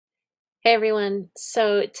Hey everyone.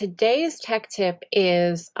 So today's tech tip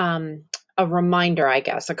is a reminder, I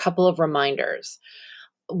guess, a couple of reminders.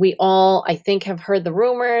 We all, I think, have heard the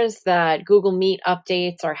rumors that Google Meet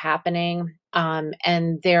updates are happening.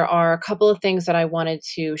 And there are a couple of things that I wanted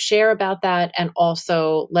to share about that and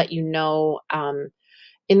also let you know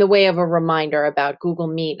in the way of a reminder about Google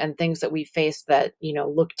Meet and things that we face that,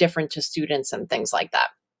 look different to students and things like that.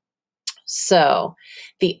 So,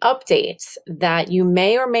 the updates that you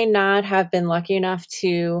may or may not have been lucky enough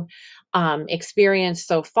to experience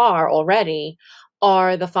so far already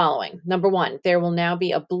are the following. Number one, there will now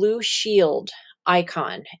be a blue shield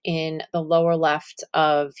icon in the lower left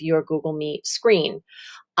of your Google Meet screen.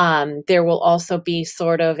 There will also be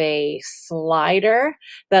sort of a slider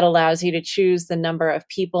that allows you to choose the number of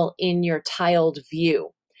people in your tiled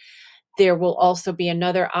view. There will also be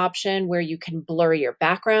another option where you can blur your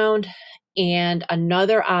background and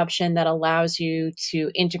another option that allows you to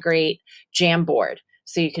integrate Jamboard.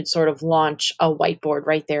 So you can sort of launch a whiteboard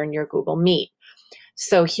right there in your Google Meet.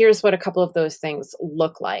 So here's what a couple of those things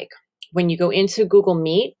look like. When you go into Google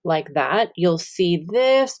Meet like that, you'll see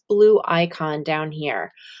this blue icon down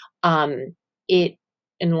here. It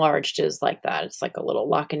enlarged is like that. It's like a little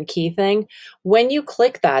lock and key thing. When you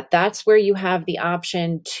click that, that's where you have the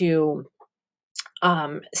option to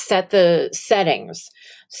set the settings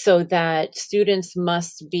so that students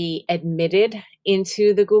must be admitted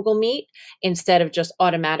into the Google Meet instead of just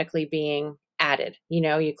automatically being added.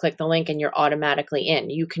 You click the link and you're automatically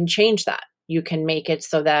in. You can change that. You can make it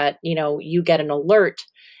so that, you get an alert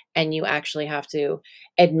and you actually have to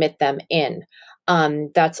admit them in.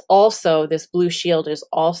 That's also, this blue shield is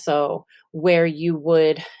also where you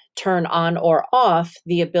would turn on or off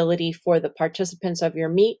the ability for the participants of your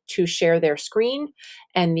Meet to share their screen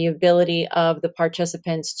and the ability of the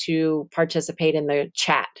participants to participate in the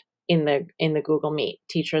chat in the Google Meet.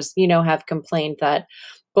 Teachers, have complained that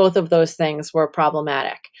both of those things were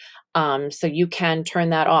problematic. So you can turn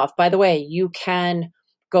that off. By the way, you can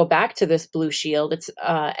go back to this blue shield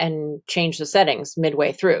and change the settings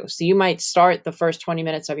midway through. So you might start the first 20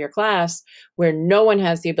 minutes of your class where no one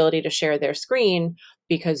has the ability to share their screen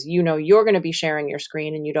because you're going to be sharing your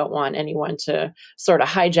screen and you don't want anyone to sort of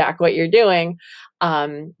hijack what you're doing.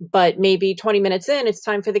 But maybe 20 minutes in, it's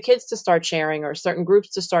time for the kids to start sharing or certain groups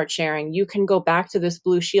to start sharing. You can go back to this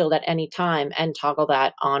blue shield at any time and toggle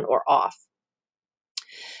that on or off.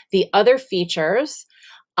 The other features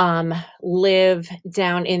live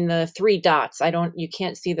down in the three dots. You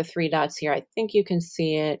can't see the three dots here. I think you can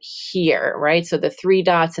see it here, right? So the three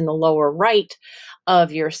dots in the lower right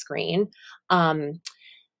of your screen.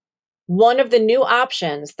 One of the new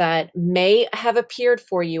options that may have appeared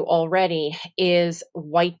for you already is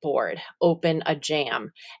Whiteboard, Open a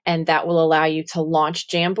Jam. And that will allow you to launch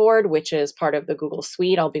Jamboard, which is part of the Google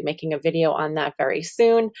Suite. I'll be making a video on that very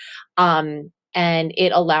soon. And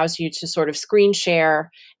it allows you to sort of screen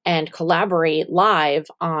share and collaborate live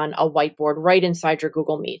on a whiteboard right inside your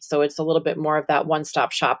Google Meet. So it's a little bit more of that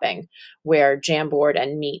one-stop shopping where Jamboard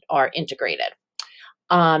and Meet are integrated.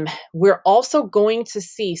 We're also going to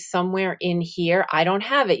see somewhere in here, I don't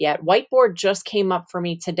have it yet. Whiteboard just came up for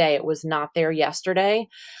me today. It was not there yesterday.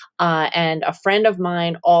 And a friend of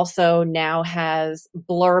mine also now has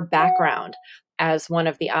blur background as one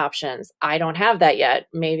of the options. I don't have that yet.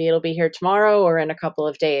 Maybe it'll be here tomorrow or in a couple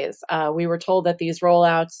of days. We were told that these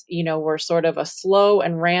rollouts, were sort of a slow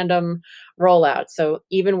and random rollout. So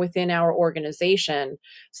even within our organization,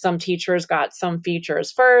 some teachers got some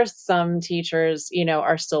features first, some teachers,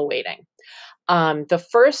 are still waiting. The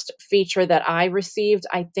first feature that I received,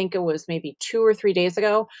 I think it was maybe 2 or 3 days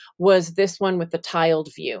ago, was this one with the tiled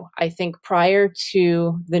view. I think prior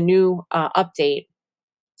to the new update,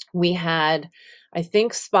 we had, I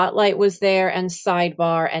think Spotlight was there and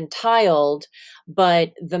Sidebar and tiled,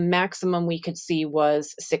 but the maximum we could see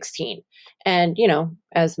was 16. And,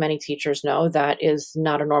 as many teachers know, that is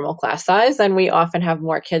not a normal class size, and we often have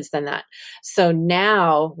more kids than that. So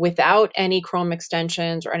now, without any Chrome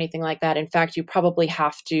extensions or anything like that, in fact, you probably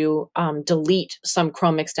have to delete some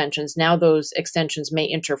Chrome extensions. Now those extensions may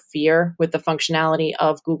interfere with the functionality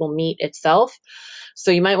of Google Meet itself.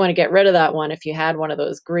 So you might want to get rid of that one if you had one of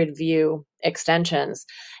those grid view extensions.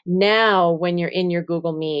 Now, when you're in your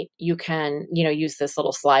Google Meet, you can, use this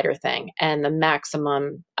little slider thing, and the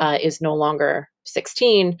maximum is no longer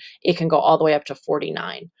 16. It can go all the way up to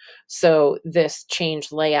 49. So this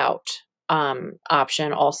change layout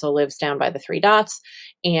option also lives down by the three dots,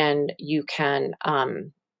 and you can,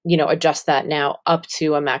 adjust that now up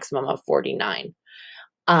to a maximum of 49.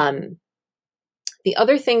 The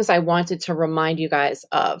other things I wanted to remind you guys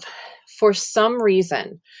of, for some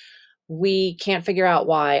reason, We can't figure out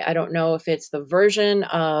why. I don't know if it's the version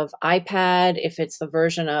of iPad, if it's the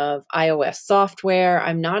version of iOS software.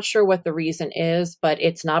 I'm not sure what the reason is, but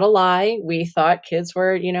it's not a lie. We thought kids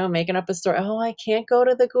were, making up a story. Oh, I can't go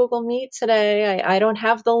to the Google Meet today. I don't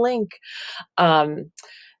have the link. Um,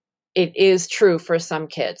 it is true for some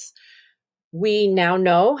kids. We now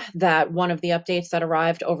know that one of the updates that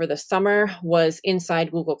arrived over the summer was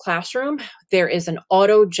inside Google Classroom. There is an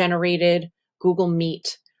auto-generated Google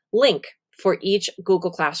Meet link for each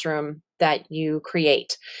Google Classroom that you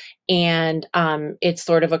create. And it's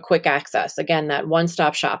sort of a quick access. Again, that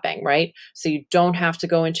one-stop shopping, right? So you don't have to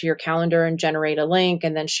go into your calendar and generate a link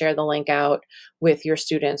and then share the link out with your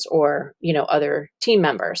students or, other team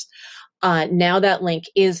members. Now that link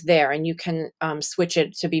is there, and you can switch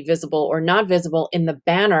it to be visible or not visible in the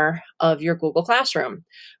banner of your Google Classroom.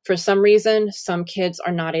 For some reason, some kids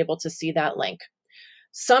are not able to see that link.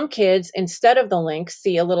 Some kids, instead of the link,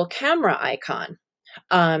 see a little camera icon.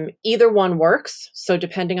 Either one works. So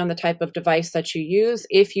depending on the type of device that you use,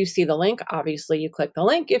 if you see the link, obviously you click the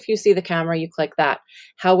link. If you see the camera, you click that.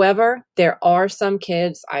 However, there are some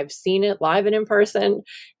kids, I've seen it live and in person,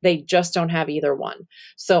 they just don't have either one.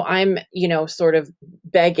 So I'm, sort of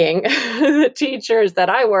begging the teachers that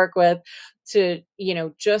I work with to,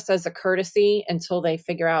 just as a courtesy until they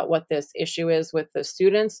figure out what this issue is with the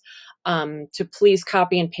students, to please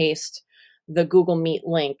copy and paste the Google Meet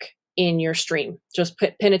link in your stream. Just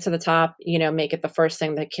pin it to the top, make it the first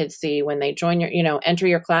thing that kids see when they join your, enter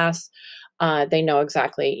your class. They know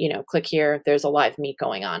exactly, click here, there's a live meet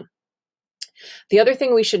going on. The other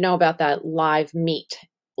thing we should know about that live meet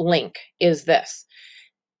link is this.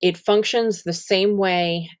 It functions the same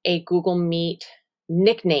way a Google Meet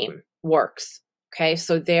nickname works. Okay,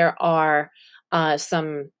 so there are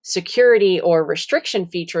some security or restriction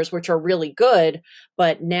features, which are really good,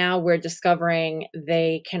 but now we're discovering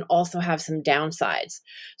they can also have some downsides.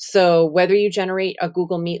 So whether you generate a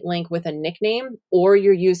Google Meet link with a nickname or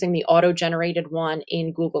you're using the auto-generated one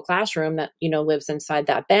in Google Classroom that, lives inside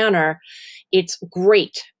that banner, it's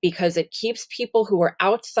great because it keeps people who are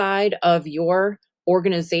outside of your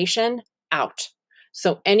organization out.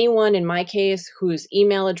 So anyone in my case whose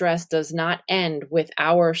email address does not end with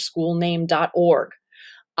ourschoolname.org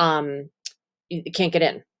can't get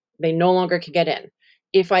in. They no longer can get in.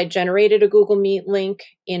 If I generated a Google Meet link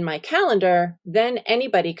in my calendar, then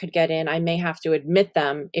anybody could get in. I may have to admit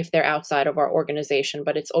them if they're outside of our organization,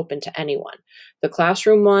 but it's open to anyone. The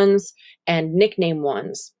classroom ones and nickname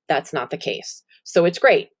ones, that's not the case. So it's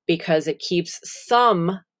great because it keeps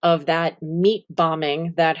some of that meet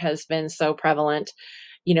bombing that has been so prevalent,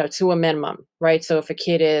 to a minimum, right? So if a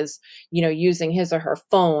kid is, using his or her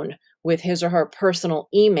phone with his or her personal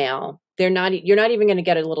email, you're not even going to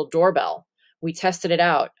get a little doorbell. We tested it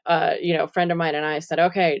out. A friend of mine and I said,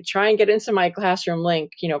 okay, try and get into my classroom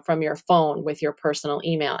link, from your phone with your personal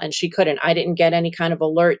email. And she couldn't. I didn't get any kind of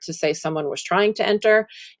alert to say someone was trying to enter.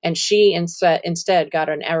 And she instead got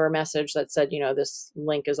an error message that said, this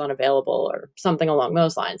link is unavailable or something along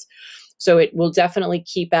those lines. So it will definitely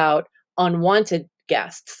keep out unwanted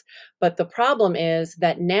guests. But the problem is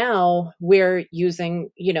that now we're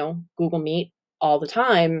using, Google Meet all the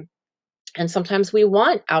time. And sometimes we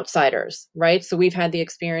want outsiders, right? So we've had the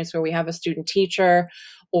experience where we have a student teacher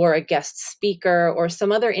or a guest speaker or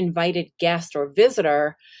some other invited guest or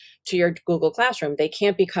visitor to your Google Classroom. They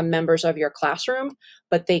can't become members of your classroom,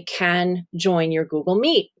 but they can join your Google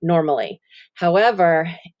Meet normally. However,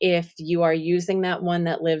 if you are using that one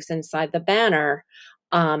that lives inside the banner,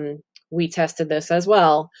 we tested this as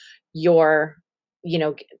well. Your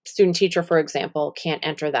student teacher, for example, can't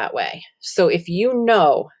enter that way. So if you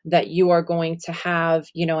know that you are going to have,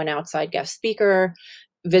 an outside guest speaker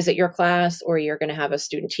visit your class, or you're going to have a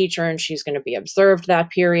student teacher and she's going to be observed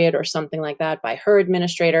that period or something like that by her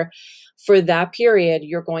administrator, for that period,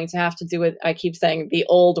 you're going to have to do it. I keep saying the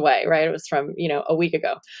old way, right? It was from, a week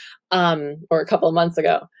ago, or a couple of months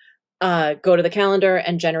ago. Go to the calendar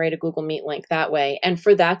and generate a Google Meet link that way. And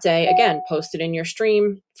for that day, again, post it in your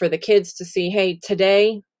stream for the kids to see, hey,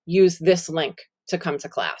 today, use this link to come to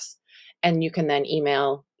class. And you can then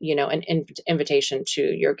email, an invitation to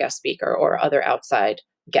your guest speaker or other outside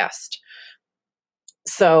guest.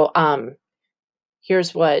 So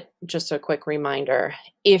here's just a quick reminder.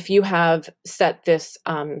 If you have set this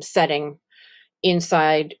setting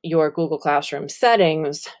inside your Google Classroom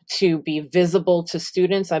settings to be visible to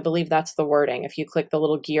students, I believe that's the wording. If you click the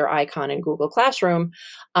little gear icon in Google Classroom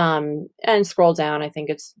and scroll down, I think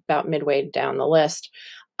it's about midway down the list,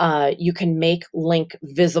 you can make link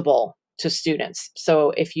visible to students.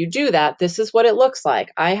 So if you do that, this is what it looks like.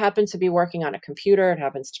 I happen to be working on a computer. It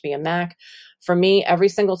happens to be a Mac. For me, every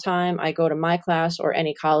single time I go to my class or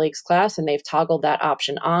any colleague's class and they've toggled that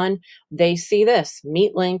option on, they see this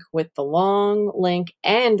Meet link with the long link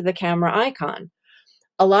and the camera icon.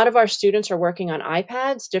 A lot of our students are working on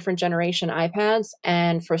iPads, different generation iPads,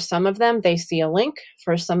 and for some of them, they see a link.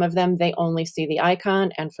 For some of them, they only see the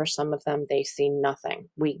icon, and for some of them, they see nothing.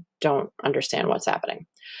 We don't understand what's happening.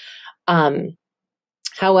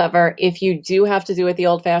 However, if you do have to do it the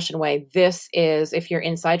old-fashioned way, this is, if you're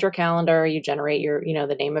inside your calendar, you generate your,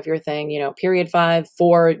 the name of your thing, period 5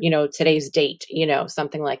 for, today's date,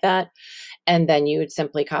 something like that. And then you would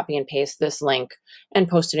simply copy and paste this link and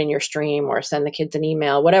post it in your stream or send the kids an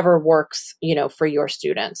email, whatever works, for your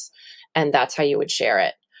students. And that's how you would share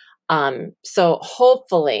it. So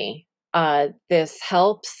hopefully this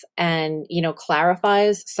helps and,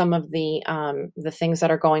 clarifies some of the things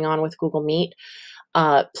that are going on with Google Meet.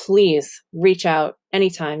 Please reach out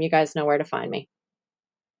anytime. You guys know where to find me.